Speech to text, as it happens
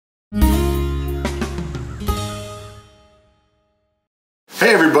Hey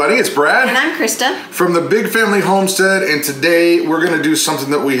everybody, it's Brad. And I'm Krista. From the Big Family Homestead, and today we're going to do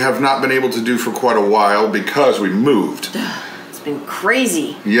something that we have not been able to do for quite a while because we moved. It's been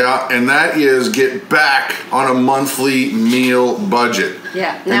crazy. Yeah, and that is get back on a monthly meal budget.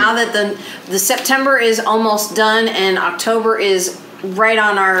 Yeah, now that the September is almost done and October is right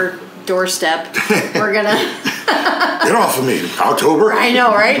on our doorstep, we're going to... Get off of me, October. I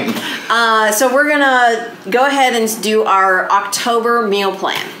know, right? So we're going to go ahead and do our October meal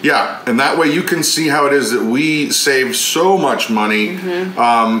plan. Yeah, and that way you can see how it is that we save so much money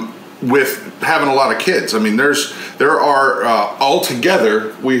with having a lot of kids. I mean, there are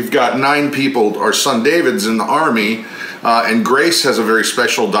altogether, we've got 9 people. Our son David's in the Army, and Grace has a very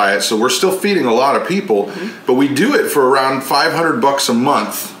special diet, so we're still feeding a lot of people, but we do it for around $500 a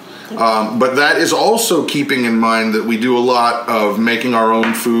month. But that is also keeping in mind that we do a lot of making our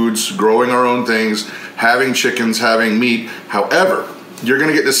own foods, growing our own things, having chickens, having meat. However, you're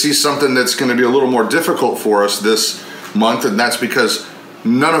going to get to see something that's going to be a little more difficult for us this month, and that's because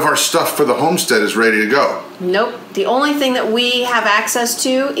none of our stuff for the homestead is ready to go. Nope. The only thing that we have access to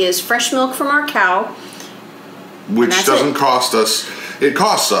is fresh milk from our cow. Which doesn't cost us. It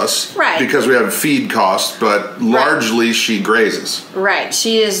costs us because we have feed costs, but largely she grazes. Right.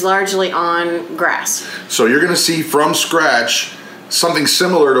 She is largely on grass. So you're going to see from scratch something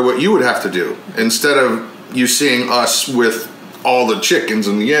similar to what you would have to do. Instead of you seeing us with all the chickens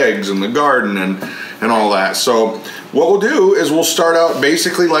and the eggs and the garden and all that. So what we'll do is we'll start out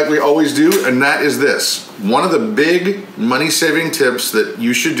basically like we always do, and that is this. One of the big money-saving tips that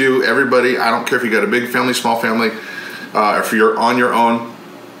you should do, everybody, I don't care if you got a big family, small family, if you're on your own,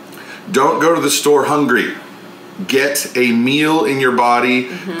 don't go to the store hungry. Get a meal in your body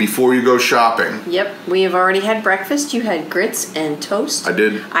before you go shopping. Yep, we have already had breakfast. You had grits and toast. I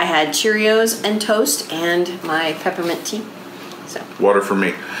did. I had Cheerios and toast and my peppermint tea. So. Water for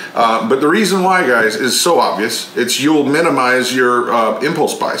me. But the reason why, guys, is so obvious. It's you'll minimize your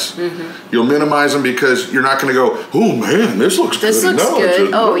impulse buys. You'll minimize them because you're not going to go, oh man, this looks good. This looks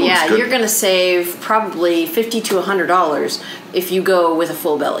good. Oh yeah, you're going to save probably $50 to $100 if you go with a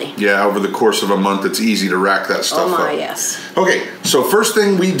full belly. Yeah, over the course of a month, it's easy to rack that stuff up. Oh my, yes. Okay, so first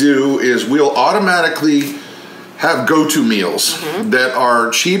thing we do is we'll automatically have go-to meals that are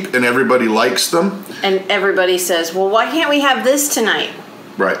cheap and everybody likes them. And everybody says, well, why can't we have this tonight?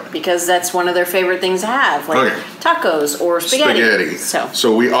 Right. Because that's one of their favorite things to have, like tacos or spaghetti.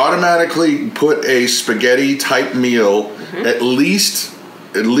 So we automatically put a spaghetti type meal at least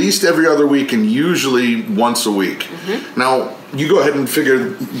every other week and usually once a week. Now, you go ahead and figure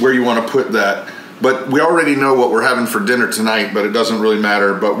where you want to put that. But we already know what we're having for dinner tonight, but it doesn't really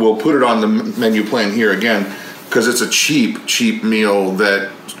matter. But we'll put it on the menu plan here again, because it's a cheap meal that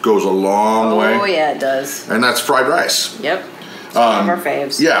goes a long way. Oh, yeah, it does. And that's fried rice. Yep. It's one of our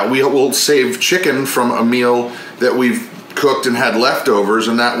faves. Yeah, we will save chicken from a meal that we've cooked and had leftovers,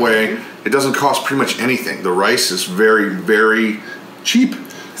 and that way it doesn't cost pretty much anything. The rice is very, very cheap.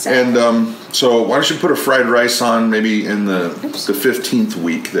 Exactly. And so why don't you put a fried rice on maybe in the 15th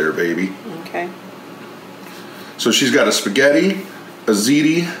week there, baby. Okay. So she's got a spaghetti, a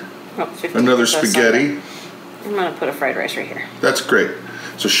ziti, another spaghetti. I'm going to put a fried rice right here. That's great.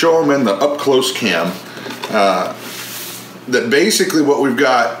 So show them in the up-close cam that basically what we've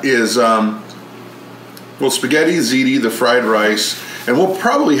got is, well, spaghetti, ziti, the fried rice, and we'll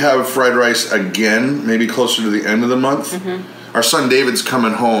probably have fried rice again, maybe closer to the end of the month. Our son David's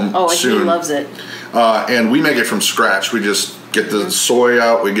coming home soon. Oh, he loves it. And we make it from scratch. We just get the soy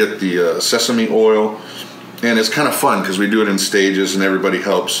out, we get the sesame oil, and it's kind of fun because we do it in stages and everybody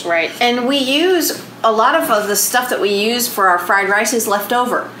helps. Right. And we use a lot of the stuff that we use for our fried rice is left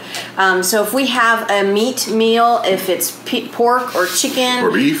over. So if we have a meat meal, if it's pork or chicken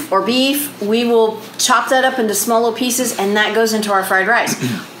or beef, we will chop that up into small little pieces and that goes into our fried rice.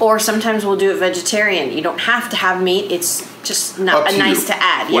 Or sometimes we'll do it vegetarian. You don't have to have meat. It's just not nice to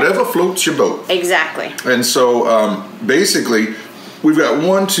add. Whatever floats your boat. Exactly. And so basically, we've got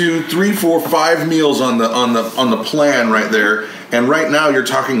 1, 2, 3, 4, 5 meals on the plan right there, and right now you're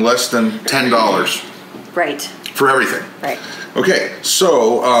talking less than $10. Right. For everything. Right. Okay,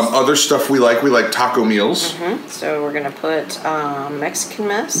 so other stuff we like taco meals. So we're gonna put Mexican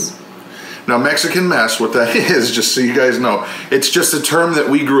mess. Now, Mexican mess, what that is, just so you guys know, it's just a term that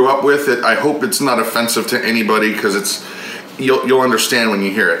we grew up with. I hope it's not offensive to anybody because it's you'll understand when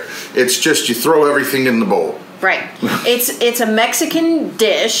you hear it. It's just you throw everything in the bowl. Right. It's a Mexican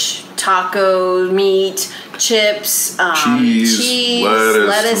dish: taco, meat, chips, cheese,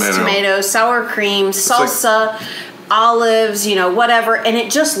 lettuce, tomato, sour cream, salsa. olives, you know, whatever, and it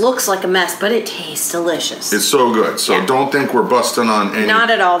just looks like a mess, but it tastes delicious. It's so good. So don't think we're busting on any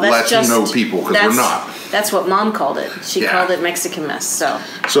not at all. That's Latino just, people, because we're not. That's what Mom called it. She called it Mexican mess. So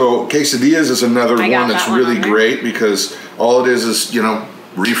quesadillas is another one that's really great, because all it is, you know,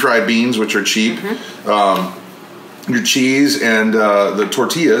 refried beans, which are cheap. Your cheese and the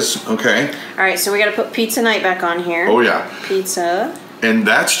tortillas, okay? All right, so we got to put pizza night back on here. Oh, yeah. Pizza. And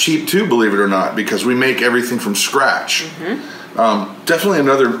that's cheap, too, believe it or not, because we make everything from scratch. Definitely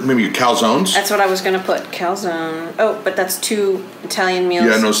another, maybe calzones. That's what I was going to put, calzone. Oh, but that's 2 Italian meals.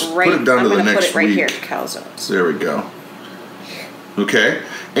 Yeah, no, put it down to the next week. I'm going to put it right here, calzones. There we go. Okay.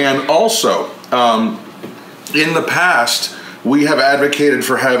 And also, in the past, we have advocated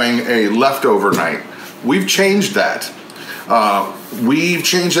for having a leftover night. We've changed that. We've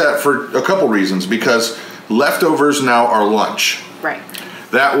changed that for a couple reasons, because leftovers now are lunch. Right.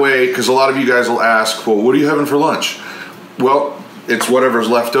 That way, because a lot of you guys will ask, well, what are you having for lunch? Well, it's whatever's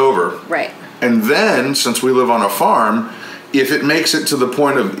left over. Right. And then, since we live on a farm, if it makes it to the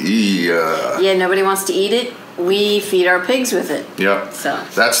point of, yeah, nobody wants to eat it, we feed our pigs with it. Yep. So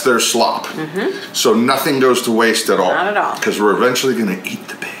that's their slop. So nothing goes to waste at all. Not at all. Because we're eventually going to eat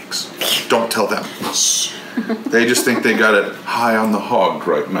the pigs. Don't tell them. Shh. They just think they got it high on the hog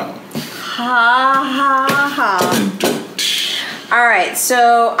right now. Ha ha ha. All right,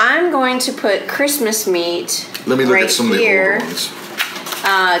 so I'm going to put Christmas meat. Let me look at some of the older ones.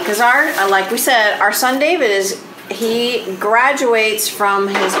 Because like we said, our son David he graduates from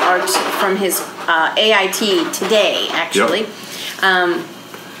his AIT today, actually. Yep.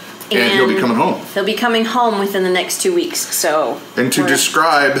 And he'll be coming home. He'll be coming home within the next 2 weeks. So. And to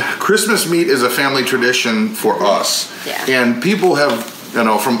describe, Christmas meat is a family tradition for us. Yeah. And people have, you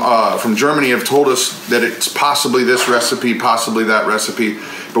know, from Germany have told us that it's possibly this recipe, possibly that recipe.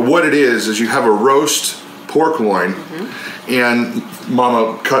 But what it is you have a roast pork loin, and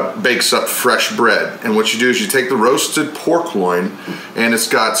Mama bakes up fresh bread. And what you do is you take the roasted pork loin, and it's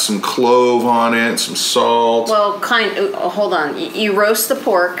got some clove on it, some salt. Well, hold on. You roast the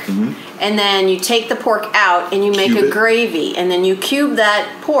pork, and then you take the pork out, and you make a gravy, and then you cube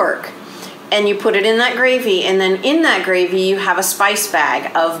that pork, and you put it in that gravy, and then in that gravy you have a spice bag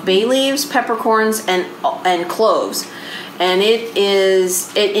of bay leaves, peppercorns, and cloves. And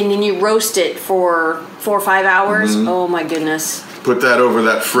and then you roast it for 4 or 5 hours. Oh my goodness! Put that over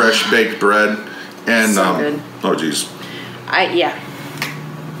that fresh baked bread, and so good. Oh geez. Yeah.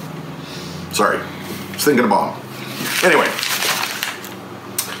 Sorry, I was thinking of bomb. Anyway,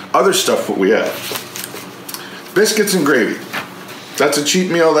 other stuff what we have: biscuits and gravy. That's a cheap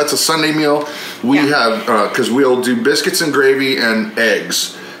meal. That's a Sunday meal. We have because we'll do biscuits and gravy and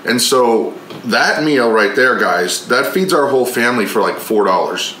eggs, and so. That meal right there, guys, that feeds our whole family for like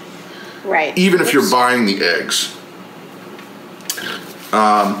 $4. Right. Even if you're buying the eggs.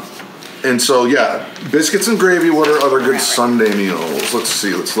 And so, yeah, biscuits and gravy. What are other good Sunday meals? Let's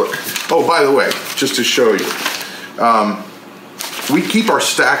see. Let's look. Oh, by the way, just to show you, we keep our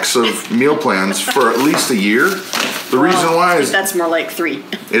stacks of meal plans for at least a year. The reason why is... That's more like 3.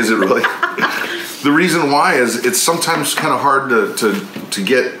 Is it really? The reason why is it's sometimes kind of hard to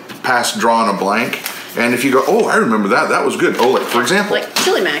get past drawing a blank, and if you go, oh, I remember that was good. Oh, like for example, like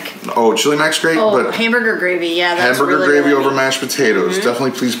chili mac. Oh, chili mac's great. Oh, but hamburger gravy, yeah, that's hamburger really gravy over mashed potatoes.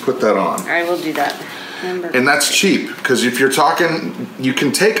 Definitely, please put that on. All right, we'll do that. And that's cheap, because if you're talking, you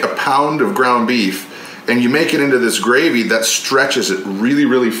can take a pound of ground beef and you make it into this gravy that stretches it really,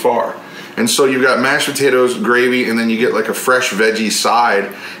 really far. And so you've got mashed potatoes, gravy, and then you get like a fresh veggie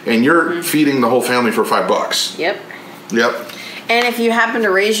side, and you're feeding the whole family for $5. Yep. Yep. And if you happen to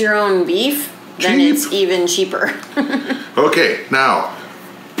raise your own beef, then it's even cheaper. Okay, now,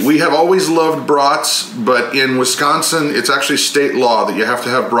 we have always loved brats, but in Wisconsin, it's actually state law that you have to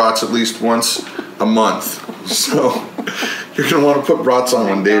have brats at least once a month. So, you're going to want to put brats on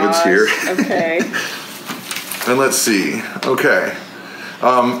when David's here. Okay. And let's see. Okay.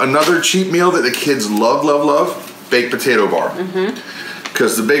 Another cheap meal that the kids love, baked potato bar.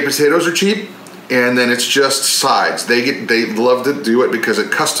 Because the baked potatoes are cheap. And then it's just sides. They love to do it because it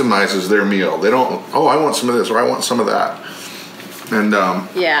customizes their meal. They don't, oh, I want some of this or I want some of that. And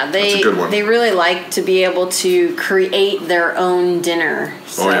yeah, that's a good one. They really like to be able to create their own dinner.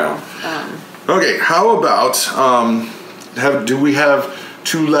 So, okay, how about do we have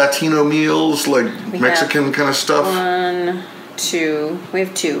 2 Latino meals, like Mexican kind of stuff? 1, 2. We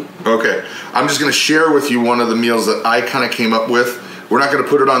have 2. Okay, I'm just going to share with you one of the meals that I kind of came up with. We're not going to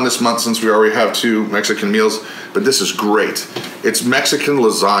put it on this month since we already have 2 Mexican meals, but this is great. It's Mexican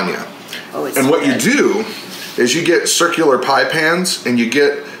lasagna. Oh, it's and so what good. you do is you get circular pie pans and you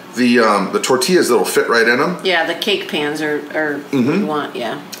get the tortillas that'll fit right in them. Yeah, the cake pans are what you want,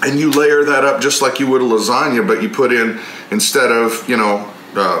 yeah. And you layer that up just like you would a lasagna, but you put in, instead of,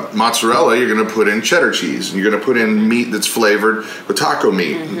 mozzarella, you're going to put in cheddar cheese. And you're going to put in meat that's flavored with taco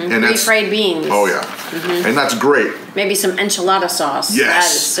meat. And that's refried beans. Oh, yeah. And that's great. Maybe some enchilada sauce.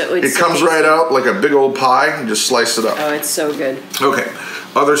 Yes. It so comes tasty. right out like a big old pie. You just slice it up. Oh, it's so good. Okay.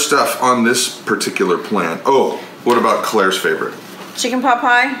 Other stuff on this particular plan. Oh, what about Claire's favorite? Chicken pot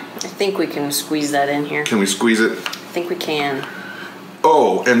pie. I think we can squeeze that in here. Can we squeeze it? I think we can.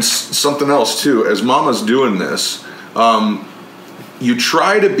 Oh, and something else too. As Mama's doing this, you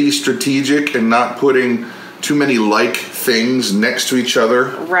try to be strategic and not putting too many like things next to each other.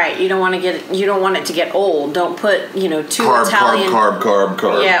 Right. You don't want it to get old. Don't put, two Italian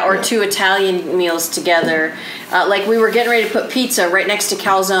carb. Yeah, or two Italian meals together. Like we were getting ready to put pizza right next to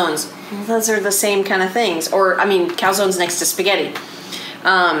calzones. Well, those are the same kind of things. Or calzones next to spaghetti.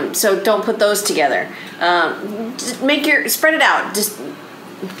 So don't put those together. Spread it out.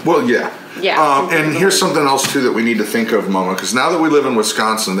 Well, yeah. Yeah. And here's something else too that we need to think of, Mama, because now that we live in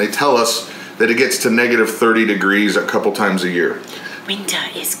Wisconsin, they tell us that it gets to negative 30 degrees a couple times a year. Winter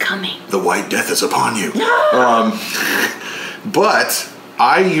is coming. The white death is upon you. But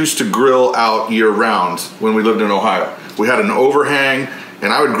I used to grill out year round when we lived in Ohio. We had an overhang,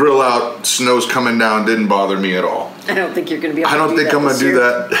 and I would grill out. Snow's coming down, didn't bother me at all. I don't think you're going to be able to do that. I don't think I'm going to do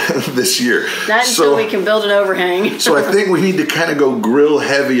that this year. Not until we can build an overhang. So I think we need to kind of go grill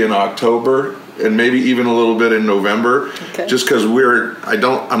heavy in October and maybe even a little bit in November. Okay. Just because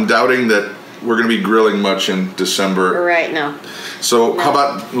I'm doubting that we're going to be grilling much in December. Right, no. So how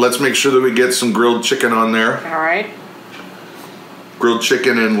about let's make sure that we get some grilled chicken on there. All right. Grilled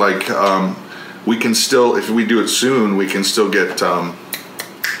chicken and we can still, if we do it soon, we can still get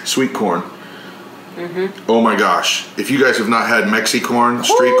sweet corn. Oh my gosh. If you guys have not had Mexicorn,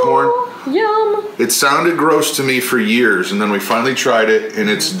 street corn. Yum. It sounded gross to me for years, and then we finally tried it, and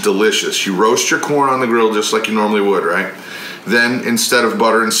it's delicious. You roast your corn on the grill just like you normally would, right? Then instead of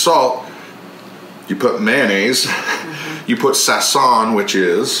butter and salt, you put mayonnaise. You put sazon, which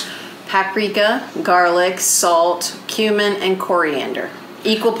is paprika, garlic, salt, cumin, and coriander.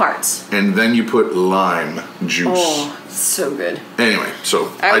 Equal parts. And then you put lime juice. Oh, so good. Anyway,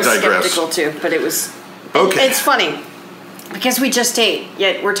 so I was digress. skeptical too, but it was... Okay. It's funny, because we just ate,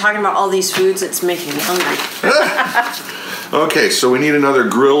 yet we're talking about all these foods, it's making me hungry. Okay, so we need another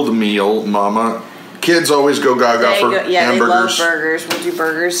grilled meal, Mama. Kids always go gaga for hamburgers. Yeah, they love burgers. We'll do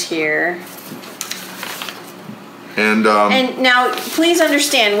burgers here. And now, please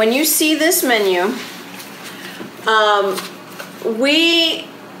understand, when you see this menu, we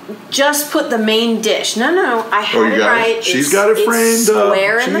just put the main dish. No, I had it right. She's got it framed up.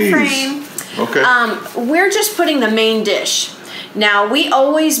 Square in the frame. Okay. We're just putting the main dish. Now, we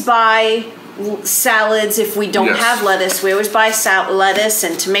always buy salads if we don't have lettuce. We always buy lettuce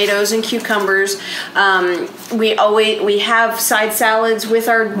and tomatoes and cucumbers. We have side salads with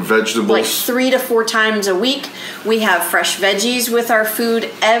our vegetables like 3 to 4 times a week. We have fresh veggies with our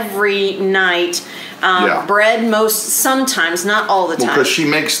food every night. Bread sometimes, not all the time. Well, because she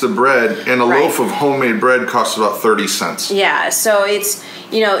makes the bread, and a loaf of homemade bread costs about 30 cents. Yeah, so it's,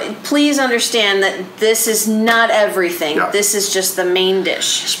 please understand that this is not everything. Yeah. This is just the main dish.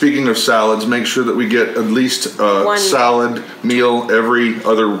 Speaking of salads, make sure that we get at least one salad meal every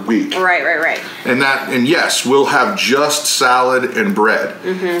other week. Right. And yes, we'll have just salad and bread.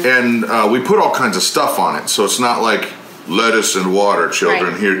 And we put all kinds of stuff on it, so it's not like lettuce and water,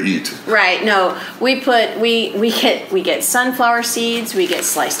 children, here to eat. Right. No, we get sunflower seeds, we get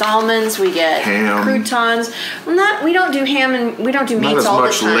sliced almonds, we get ham, croutons. We don't do ham and we don't do meats all the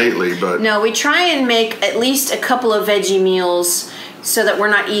time. Not as much lately, but no, we try and make at least a couple of veggie meals so that we're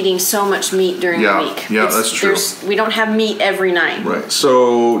not eating so much meat during the week. Yeah, that's true. We don't have meat every night. Right.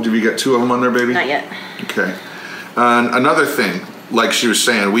 So, do we get 2 of them on there, baby? Not yet. Okay. Another thing, like she was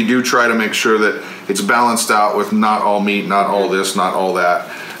saying, we do try to make sure that it's balanced out with not all meat, not all this, not all that.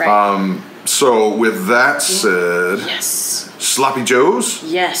 Right. So with that said, Sloppy Joe's?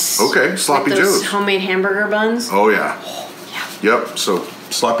 Yes. Okay, Sloppy Joe's. Homemade hamburger buns? Oh yeah. Yep, so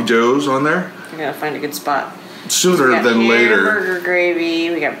Sloppy Joe's on there. I gotta find a good spot. Sooner than later. Hamburger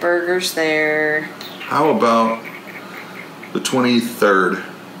gravy, we got burgers there. How about the 23rd?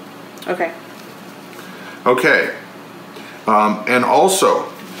 Okay. And also,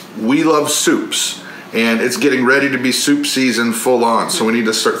 we love soups, and it's getting ready to be soup season full on, so we need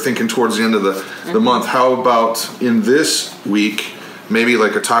to start thinking towards the end of the month. How about in this week, maybe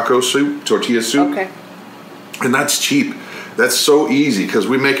like a taco soup, tortilla soup? Okay. And that's cheap. That's so easy because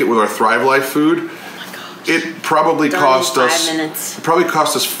we make it with our Thrive Life food. Oh my It probably cost us 5 minutes. It probably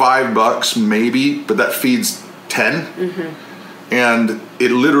cost us $5 maybe, but that feeds 10. And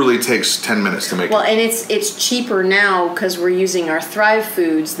it literally takes 10 minutes to make it. Well, and it's cheaper now because we're using our Thrive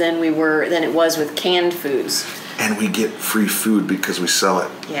foods than it was with canned foods. And we get free food because we sell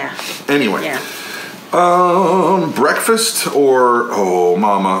it. Yeah. Anyway. Yeah. Breakfast or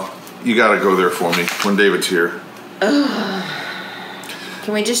Mama, you got to go there for me when David's here.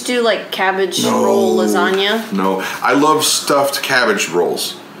 Can we just do like cabbage roll lasagna? No, I love stuffed cabbage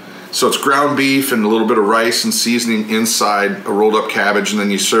rolls. So it's ground beef and a little bit of rice and seasoning inside a rolled up cabbage, and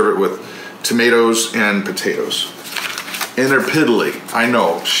then you serve it with tomatoes and potatoes. And they're piddly. I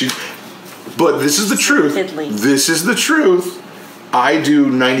know. But this is the truth. Piddly. This is the truth. I do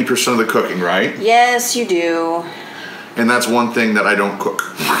 90% of the cooking, right? Yes, you do. And that's one thing that I don't cook.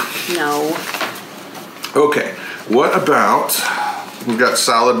 No. Okay. What about, we've got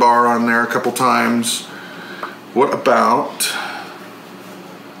salad bar on there a couple times. What about,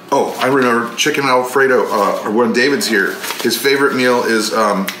 I remember chicken Alfredo, when David's here, his favorite meal is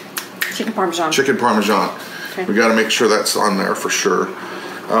chicken Parmesan. Chicken Parmesan. Okay. We got to make sure that's on there for sure.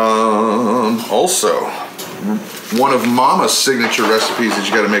 Also, one of Mama's signature recipes that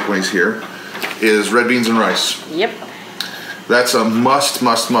you got to make when he's here is red beans and rice. Yep. That's a must.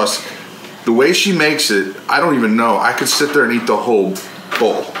 The way she makes it, I don't even know. I could sit there and eat the whole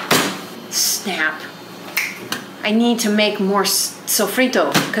bowl. Snap. I need to make more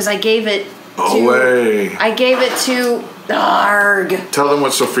sofrito because I gave it to Arg. Tell them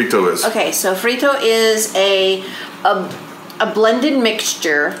what sofrito is. Okay, sofrito is a blended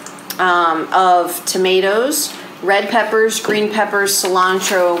mixture of tomatoes, red peppers, green peppers,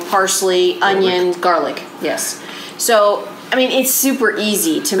 cilantro, parsley, onion, garlic. Yes. So, I mean, it's super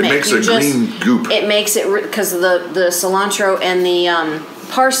easy to make. It makes green goop. It makes it, because the cilantro and the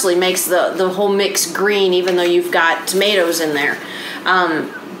parsley makes the whole mix green, even though you've got tomatoes in there.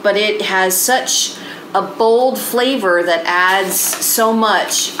 But it has such a bold flavor that adds so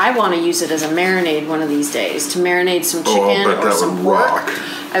much. I want to use it as a marinade one of these days, to marinate some chicken or some pork.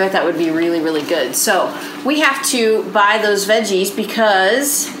 I bet that would be really, really good. So we have to buy those veggies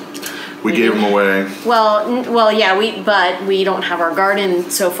because we gave them away. Well, yeah, but we don't have our garden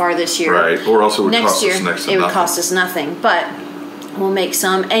so far this year. Right, or else it would cost us next to nothing. It would cost us nothing, but we'll make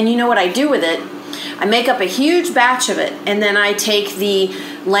some. And you know what I do with it? I make up a huge batch of it, and then I take the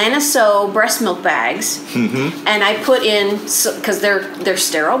Lanaso breast milk bags, and I put in, because they're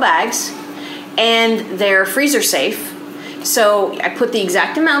sterile bags, and they're freezer safe. So I put the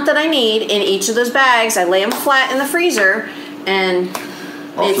exact amount that I need in each of those bags. I lay them flat in the freezer, and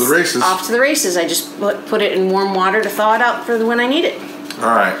off to the races. Off to the races. I just put it in warm water to thaw it out for when I need it.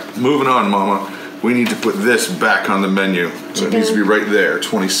 All right, moving on, Mama. We need to put this back on the menu. So it needs to be right there,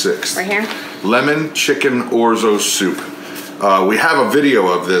 26. Right here? Lemon chicken orzo soup. We have a video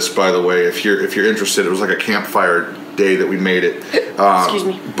of this, by the way, if you're interested. It was like a campfire day that we made it. Excuse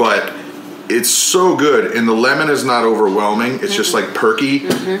me. But it's so good, and the lemon is not overwhelming. It's just like perky.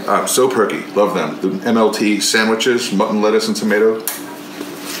 So perky. Love them. The MLT sandwiches, mutton, lettuce, and tomato.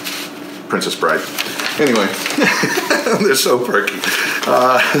 Princess Bride. Anyway, they're so perky.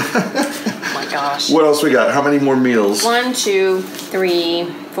 Oh my gosh. What else we got? How many more meals? 1, 2, 3,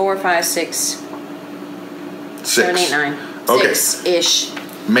 4, 5, 6, 7, 8, 9. Okay. 6-ish.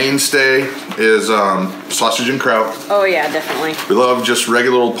 Mainstay is sausage and kraut. Oh yeah, definitely. We love just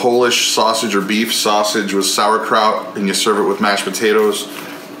regular old Polish sausage or beef sausage with sauerkraut, and you serve it with mashed potatoes.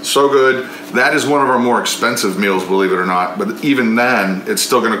 So good. That is one of our more expensive meals, believe it or not. But even then, it's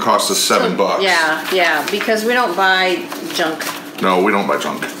still going to cost us $7. Yeah, because we don't buy junk. No, we don't buy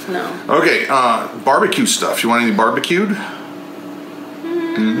junk. No. Okay, barbecue stuff. You want any barbecued?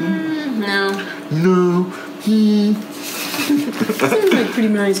 No. No. Sounds like a pretty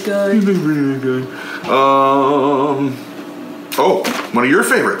nice guy. One of your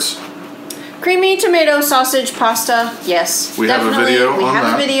favorites. Creamy tomato sausage pasta. Yes, we have a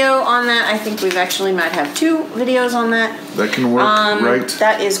video on that. I think we've actually might have 2 videos on that. That can work right.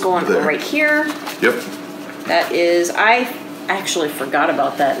 That is going there. Right here. Yep. That is. I actually forgot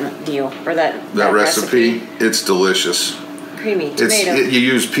about that deal or that recipe. It's delicious. Creamy tomato. You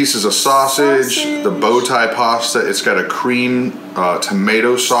use pieces of sausage, the bow tie pasta. It's got a cream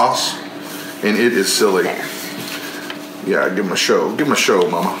tomato sauce, and it is silly. There. Yeah, give them a show. Give them a show,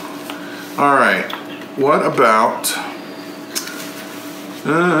 Mama. All right. What about?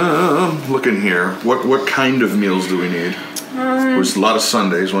 Look in here. What kind of meals do we need? There's a lot of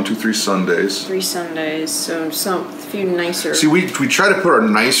Sundays. 1, 2, 3 Sundays. 3 Sundays. So a few nicer. See, we try to put our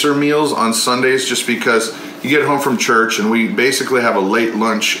nicer meals on Sundays just because you get home from church, and we basically have a late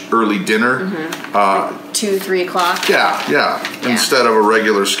lunch, early dinner. Like 2, 3 o'clock. Yeah. Instead of a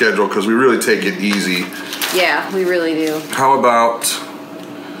regular schedule, because we really take it easy. Yeah, we really do. How about,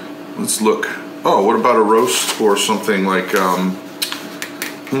 let's look. Oh, what about a roast or something like, I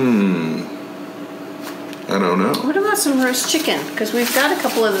don't know. What about some roast chicken? Because we've got a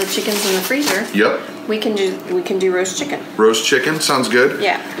couple of the chickens in the freezer. Yep. We can do roast chicken. Roast chicken sounds good.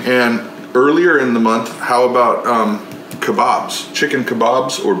 Yeah. And earlier in the month, how about kebabs? Chicken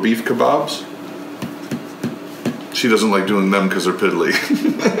kebabs or beef kebabs? She doesn't like doing them because they're piddly.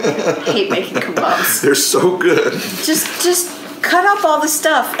 I hate making kebabs. They're so good. Just cut up all the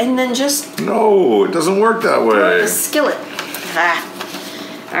stuff and then just... No, it doesn't work that way. The skillet.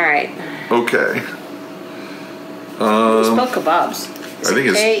 All right. Okay. Spell kebabs. I think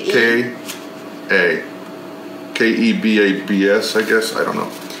it's Kebabs, I guess. I don't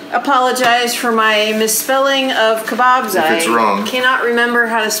know. Apologize for my misspelling of kebabs. If it's wrong. I cannot remember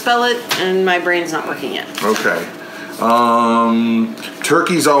how to spell it, and my brain's not working yet. Okay.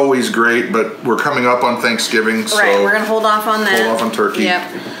 Turkey's always great, but we're coming up on Thanksgiving, so right, we're gonna hold off on that. Hold off on turkey.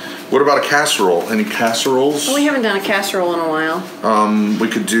 Yep. What about a casserole? Any casseroles? Well, we haven't done a casserole in a while. We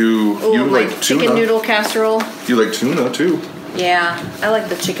could do. Ooh, you like tuna? Chicken noodle casserole. You like tuna too? Yeah, I like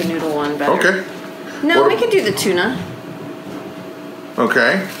the chicken noodle one better. Okay. No, we could do the tuna.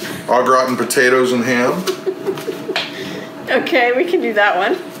 Okay. Au gratin potatoes and ham. Okay, we can do that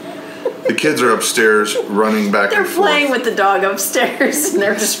one. The kids are upstairs running back and forth. They're playing with the dog upstairs, and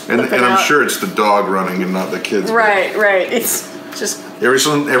they're just and I'm sure it's the dog running and not the kids. Right. It's just every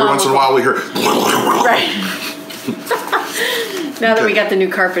once in a while we hear. Right. Now that we got the new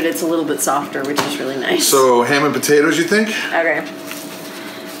carpet, it's a little bit softer, which is really nice. So ham and potatoes, you think? Okay.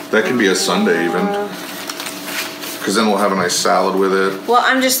 That could be a Sunday even. Because then we'll have a nice salad with it. Well,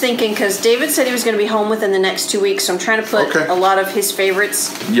 I'm just thinking, because David said he was going to be home within the next 2 weeks, so I'm trying to put a lot of his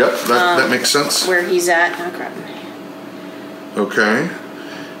favorites. Yep, that makes sense. Where he's at. Oh, crap. Okay.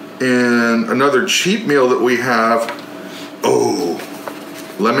 And another cheap meal that we have,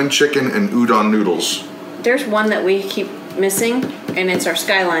 lemon chicken and udon noodles. There's one that we keep missing, and it's our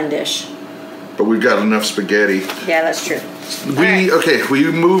skyline dish. But we've got enough spaghetti. Yeah, that's true.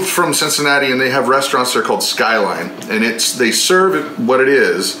 We moved from Cincinnati, and they have restaurants there called Skyline, and they serve it. What it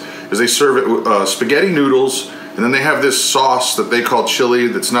is they serve it with spaghetti noodles, and then they have this sauce that they call chili.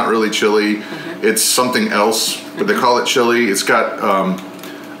 That's not really chili; it's something else, but they call it chili. It's got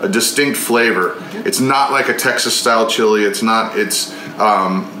a distinct flavor. It's not like a Texas style chili. It's not. It's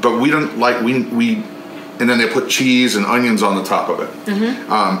but we don't like we. And then they put cheese and onions on the top of it.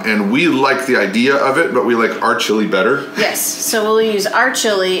 And we like the idea of it, but we like our chili better. Yes, so we'll use our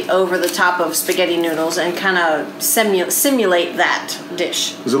chili over the top of spaghetti noodles and kind of simulate that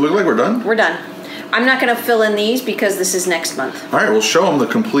dish. Does it look like we're done? We're done. I'm not going to fill in these because this is next month. All right, we'll show them the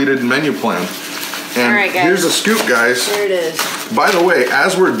completed menu plan. And all right, guys. Here's the scoop, guys. Here it is. By the way,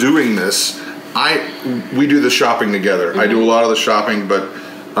 as we're doing this, we do the shopping together. I do a lot of the shopping, but...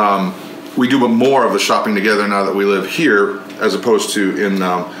 we do more of the shopping together now that we live here as opposed to in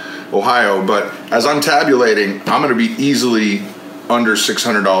Ohio. But as I'm tabulating, I'm going to be easily under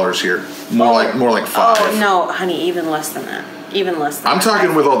 $600 here. More like $5. Oh no, honey, even less than that. Even less than I'm that.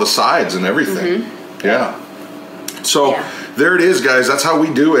 talking with all the sides and everything. Yeah. So there it is, guys. That's how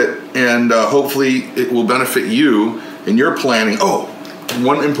we do it, and hopefully it will benefit you in your planning. Oh,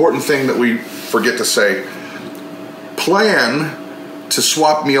 one important thing that we forget to say: plan to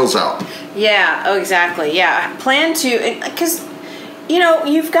swap meals out. Yeah, oh, exactly. Yeah, plan to, because,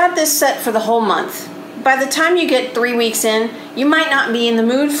 you've got this set for the whole month. By the time you get 3 weeks in, you might not be in the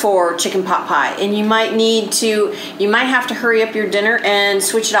mood for chicken pot pie, and you might have to hurry up your dinner and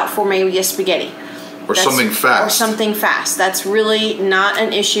switch it out for maybe a spaghetti. Or something fast. That's really not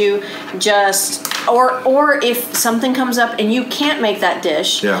an issue. Or if something comes up and you can't make that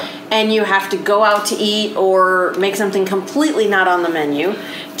dish, and you have to go out to eat or make something completely not on the menu,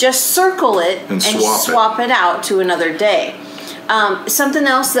 just circle it and swap it out to another day. Something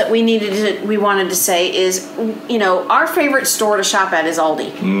else that we wanted to say is, our favorite store to shop at is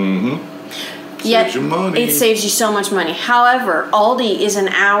Aldi. Saves you money. It saves you so much money. However, Aldi is an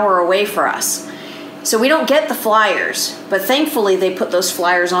hour away for us. So we don't get the flyers, but thankfully they put those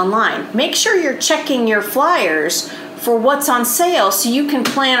flyers online. Make sure you're checking your flyers for what's on sale so you can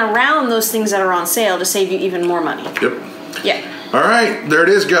plan around those things that are on sale to save you even more money. Yep. Yeah. All right, there it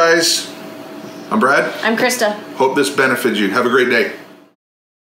is, guys. I'm Brad. I'm Krista. Hope this benefits you. Have a great day.